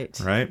 Right.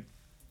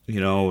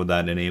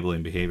 That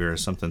enabling behavior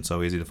is something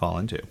so easy to fall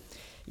into.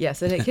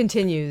 Yes, and it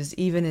continues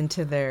even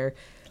into their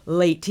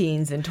late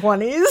teens and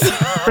 20s.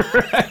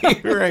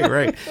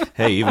 Right.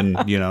 Hey,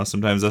 even,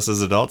 sometimes us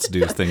as adults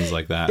do things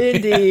like that.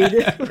 Indeed,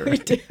 we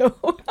do.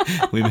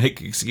 We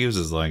make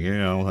excuses like,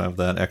 we'll have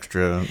that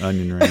extra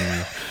onion ring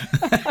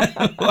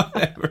or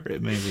whatever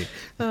it may be.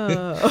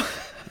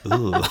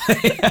 Ooh.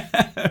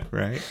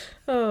 Right?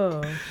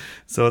 Oh.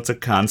 So it's a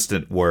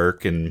constant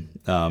work, and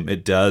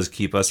it does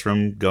keep us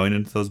from going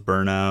into those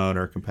burnout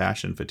or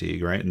compassion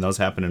fatigue, right? And those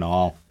happen in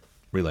all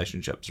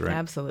relationships, right?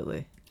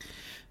 Absolutely.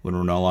 When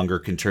we're no longer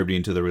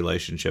contributing to the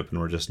relationship and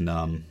we're just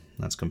numb,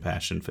 that's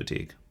compassion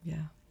fatigue.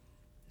 Yeah.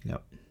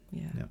 Yep.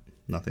 Yeah.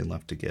 Nothing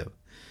left to give.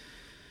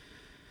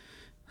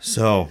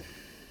 So,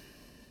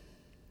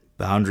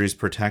 boundaries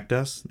protect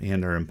us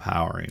and are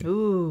empowering.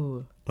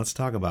 Ooh. Let's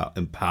talk about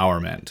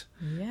empowerment.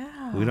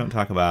 Yeah. We don't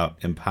talk about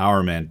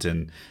empowerment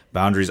and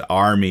boundaries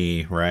are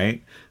me,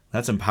 right?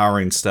 That's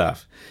empowering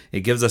stuff.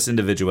 It gives us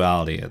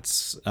individuality.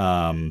 It's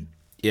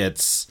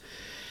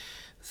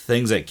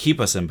things that keep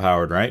us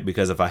empowered, right?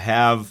 Because if I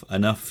have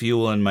enough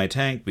fuel in my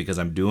tank, because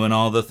I'm doing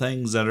all the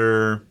things that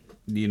are,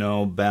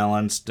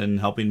 balanced and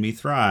helping me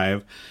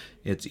thrive,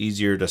 it's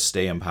easier to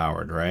stay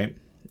empowered, right?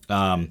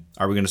 Are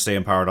we going to stay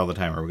empowered all the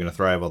time? Are we going to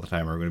thrive all the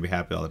time? Are we going to be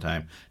happy all the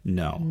time?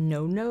 No.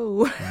 No.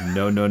 No.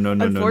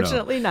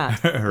 Unfortunately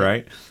not.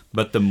 Right?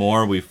 But the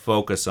more we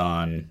focus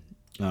on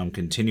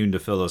continuing to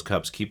fill those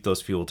cups, keep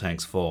those fuel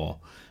tanks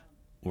full,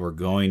 we're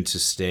going to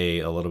stay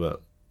a little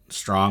bit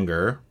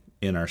stronger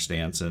in our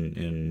stance and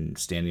in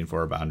standing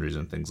for our boundaries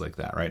and things like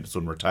that, right? It's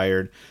when we're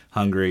tired,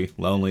 hungry,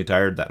 lonely,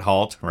 tired, that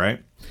halt,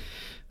 right?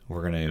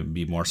 We're going to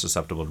be more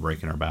susceptible to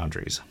breaking our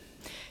boundaries.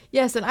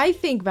 Yes, and I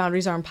think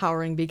boundaries are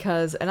empowering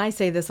because, and I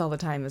say this all the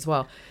time as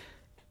well,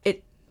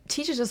 it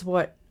teaches us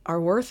what our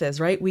worth is,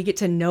 right? We get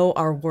to know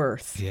our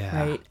worth,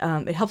 right?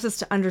 It helps us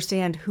to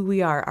understand who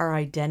we are, our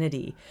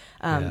identity.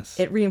 Yes.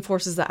 It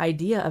reinforces the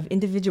idea of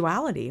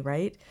individuality,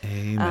 right?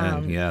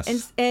 Amen.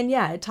 Yes. And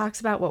yeah, it talks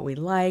about what we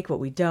like, what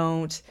we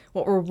don't,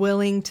 what we're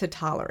willing to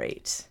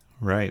tolerate.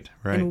 Right.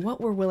 And what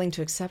we're willing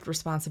to accept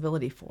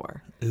responsibility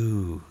for.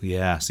 Ooh,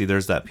 yeah. See,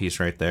 there's that piece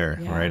right there,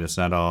 right? It's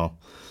not all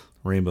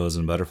rainbows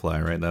and butterfly,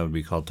 right? That would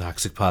be called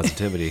toxic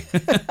positivity.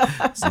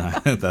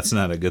 That's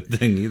not a good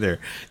thing either,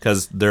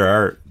 because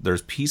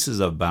there's pieces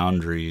of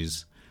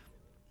boundaries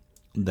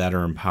that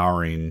are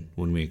empowering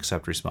when we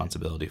accept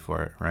responsibility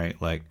for it, right?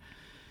 Like,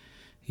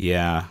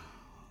 yeah,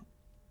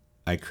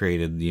 I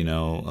created,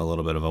 a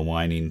little bit of a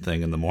whining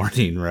thing in the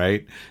morning,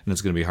 right? And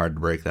it's going to be hard to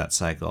break that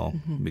cycle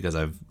because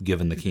I've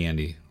given the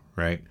candy,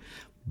 right?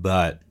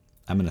 But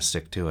I'm going to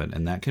stick to it,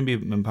 and that can be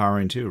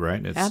empowering too,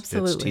 right?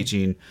 Absolutely. It's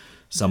teaching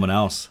someone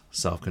else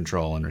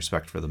self-control and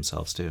respect for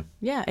themselves too.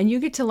 Yeah, and you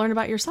get to learn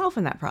about yourself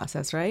in that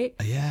process, right?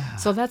 Yeah.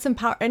 So that's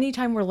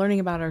anytime we're learning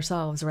about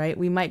ourselves, right?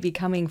 We might be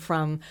coming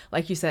from,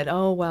 like you said,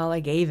 oh, well, I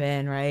gave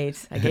in, right?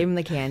 I gave him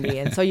the candy.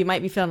 And so you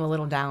might be feeling a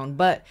little down.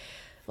 But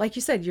like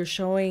you said, you're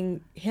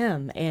showing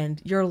him and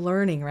you're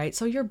learning, right?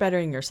 So you're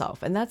bettering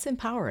yourself, and that's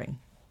empowering.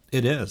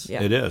 It is.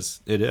 Yeah. It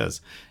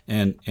is.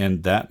 And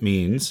that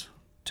means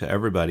to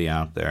everybody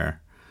out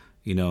there,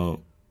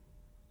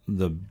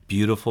 the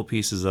beautiful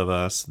pieces of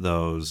us,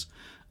 those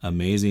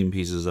amazing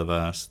pieces of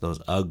us, those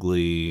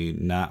ugly,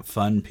 not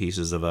fun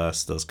pieces of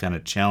us, those kind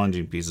of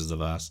challenging pieces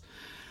of us,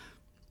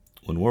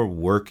 when we're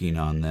working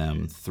on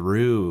them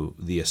through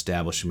the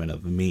establishment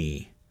of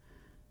me,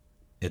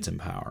 it's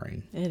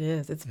empowering. It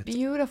is. It's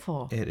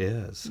beautiful. It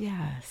is.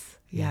 Yes.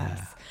 Yeah.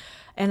 Yes.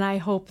 And I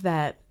hope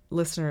that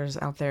listeners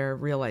out there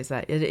realize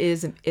that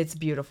it's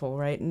beautiful,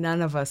 right?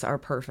 None of us are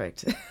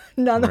perfect.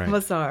 None of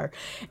us are.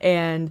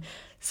 And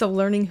so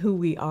learning who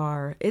we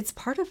are, it's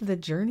part of the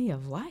journey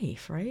of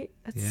life, right?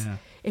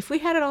 If we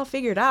had it all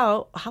figured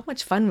out, how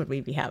much fun would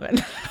we be having?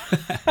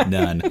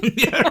 None.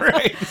 Yeah,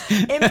 right.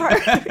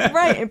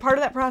 And part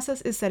of that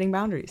process is setting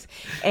boundaries.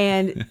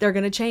 And they're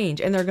going to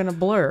change and they're going to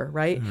blur,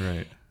 right?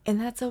 Right.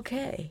 And that's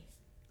okay.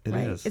 It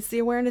is. It's the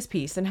awareness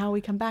piece and how we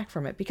come back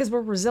from it, because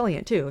we're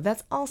resilient too.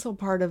 That's also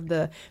part of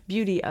the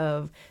beauty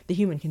of the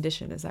human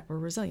condition, is that we're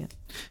resilient.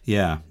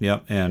 Yeah.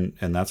 Yep. And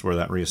that's where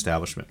that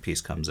reestablishment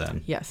piece comes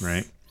in. Yes.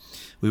 Right.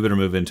 We better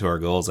move into our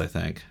goals, I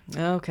think.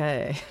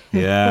 Okay.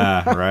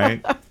 Yeah,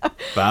 right?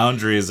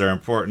 Boundaries are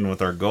important with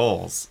our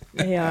goals.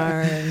 They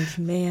are, and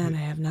man, I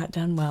have not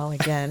done well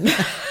again.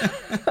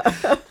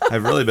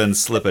 I've really been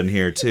slipping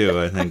here, too,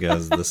 I think,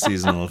 as the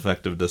seasonal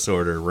affective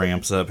disorder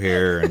ramps up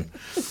here. And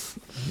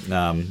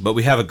but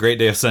we have a great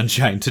day of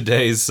sunshine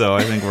today, so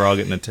I think we're all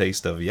getting a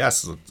taste of,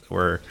 yes,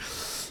 we're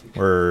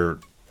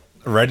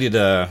ready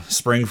to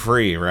spring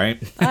free,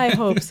 right? I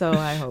hope so.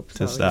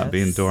 To stop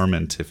being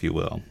dormant, if you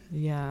will.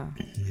 Yeah.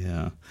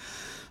 Yeah.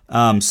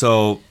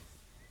 So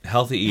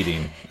healthy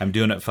eating. I'm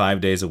doing it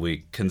 5 days a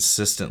week,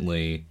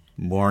 consistently,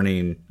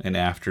 morning and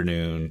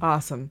afternoon.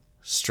 Awesome.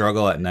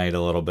 Struggle at night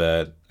a little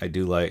bit. I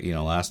do like,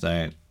 last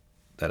night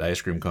that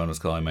ice cream cone was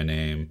calling my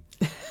name.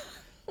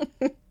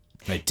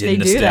 I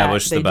didn't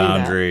establish the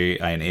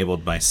boundary. I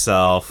enabled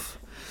myself,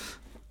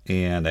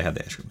 and I had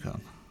the ice cream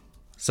cone.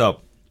 So,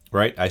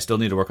 right, I still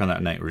need to work on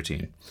that night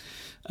routine.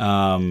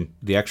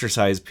 The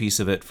exercise piece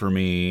of it for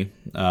me,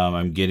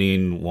 I'm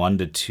getting 1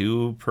 to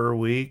 2 per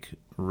week.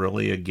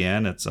 Really,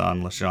 again, it's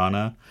on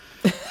Lashana.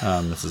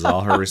 This is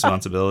all her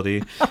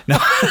responsibility. No,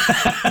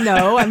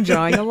 I'm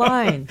drawing a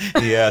line.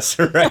 Yes,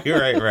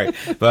 right.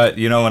 But,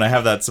 when I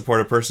have that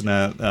supportive person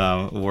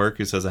at work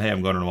who says, hey,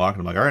 I'm going on a walk,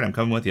 and I'm like, all right, I'm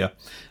coming with you.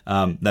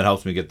 That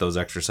helps me get those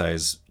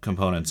exercise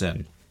components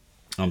in.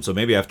 So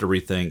maybe I have to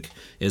rethink,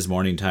 is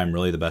morning time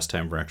really the best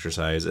time for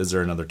exercise? Is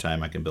there another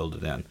time I can build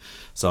it in?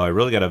 So I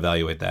really got to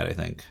evaluate that, I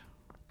think,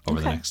 over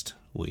the next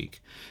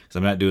week, because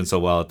I'm not doing so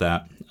well at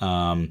that.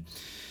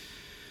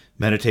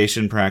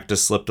 Meditation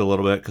practice slipped a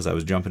little bit because I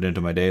was jumping into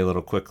my day a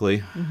little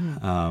quickly.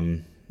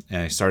 And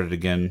I started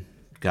again,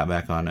 got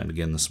back on it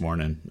again this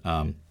morning.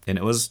 And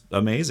it was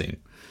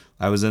amazing.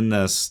 I was in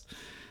this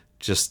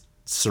just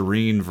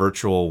serene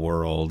virtual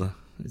world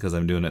because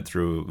I'm doing it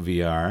through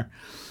VR.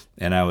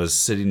 And I was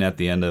sitting at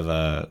the end of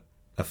a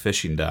a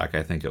fishing dock,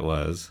 I think it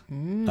was.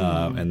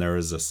 And there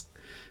was this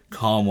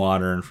calm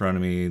water in front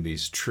of me.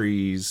 These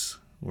trees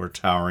were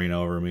towering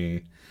over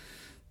me.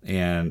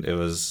 And it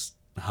was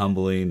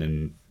humbling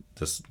and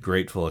just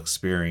grateful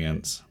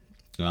experience.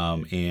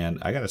 And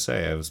I got to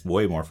say, I was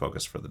way more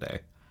focused for the day.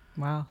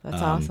 Wow,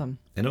 that's awesome.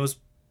 And it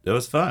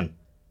was fun.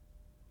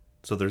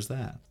 So there's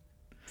that.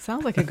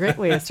 Sounds like a great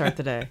way to start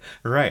the day.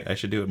 Right. I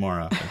should do it more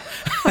often.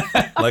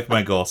 Like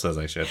my goal says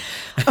I should.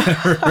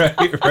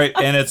 Right.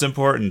 And it's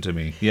important to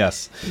me.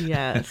 Yes.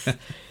 Yes.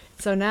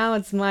 So now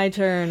it's my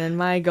turn and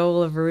my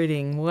goal of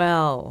reading.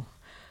 Well,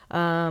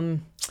 I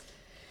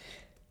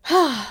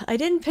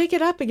didn't pick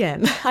it up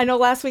again. I know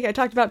last week I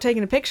talked about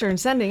taking a picture and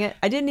sending it.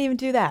 I didn't even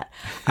do that.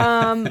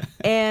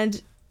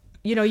 And,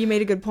 you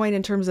made a good point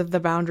in terms of the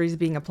boundaries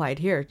being applied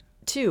here,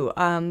 too.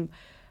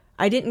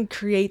 I didn't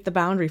create the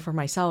boundary for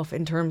myself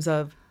in terms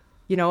of,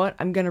 you know what,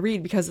 I'm going to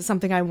read because it's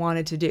something I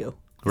wanted to do.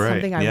 Right,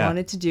 something I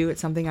wanted to do.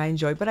 It's something I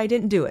enjoy, but I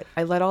didn't do it.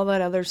 I let all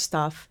that other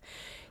stuff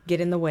get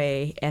in the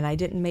way, and I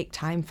didn't make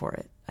time for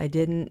it. I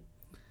didn't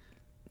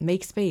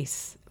make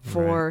space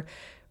for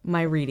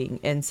my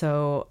reading, and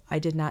so I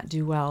did not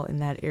do well in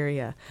that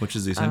area. Which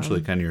is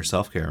essentially kind of your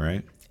self-care,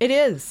 right? It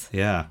is.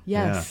 Yeah.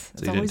 Yes. Yeah.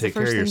 So you didn't take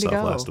care of yourself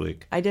last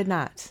week. I did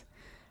not.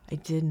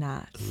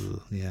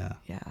 Ooh, yeah.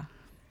 Yeah.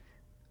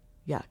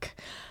 Yuck.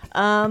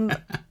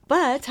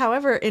 But,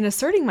 however, in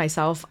asserting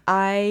myself,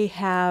 I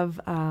have,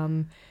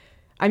 I'm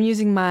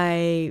using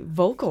my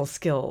vocal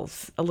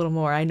skills a little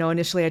more. I know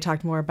initially I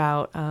talked more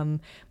about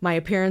my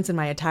appearance and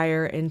my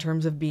attire in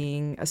terms of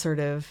being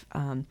assertive,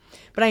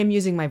 but I am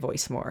using my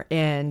voice more.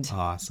 And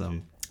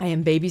awesome. I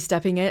am baby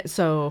stepping it.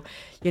 So,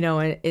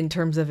 in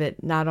terms of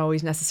it not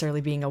always necessarily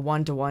being a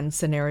one-to-one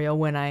scenario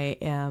when I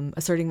am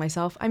asserting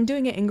myself, I'm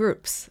doing it in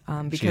groups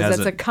because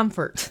that's a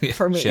comfort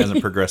for me. She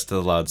hasn't progressed to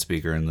the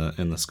loudspeaker in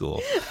the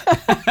school.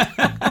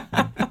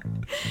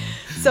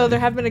 So there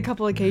have been a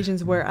couple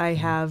occasions where I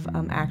have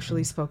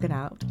actually spoken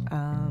out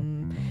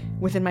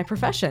within my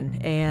profession,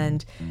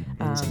 and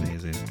That's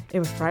amazing. It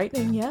was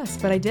frightening, yes,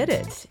 but I did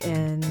it,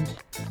 and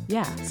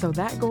yeah. So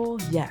that goal,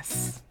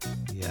 yes.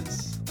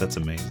 Yes, that's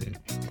amazing.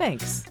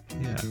 Thanks.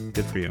 Yeah,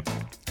 good for you.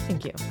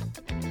 Thank you.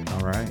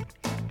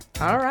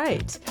 All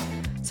right.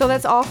 So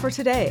that's all for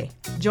today.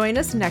 Join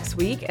us next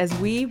week as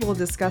we will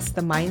discuss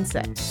the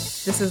mindset.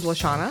 This is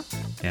Lashana.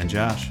 And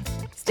Josh.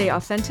 Stay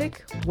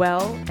authentic,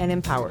 well, and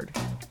empowered.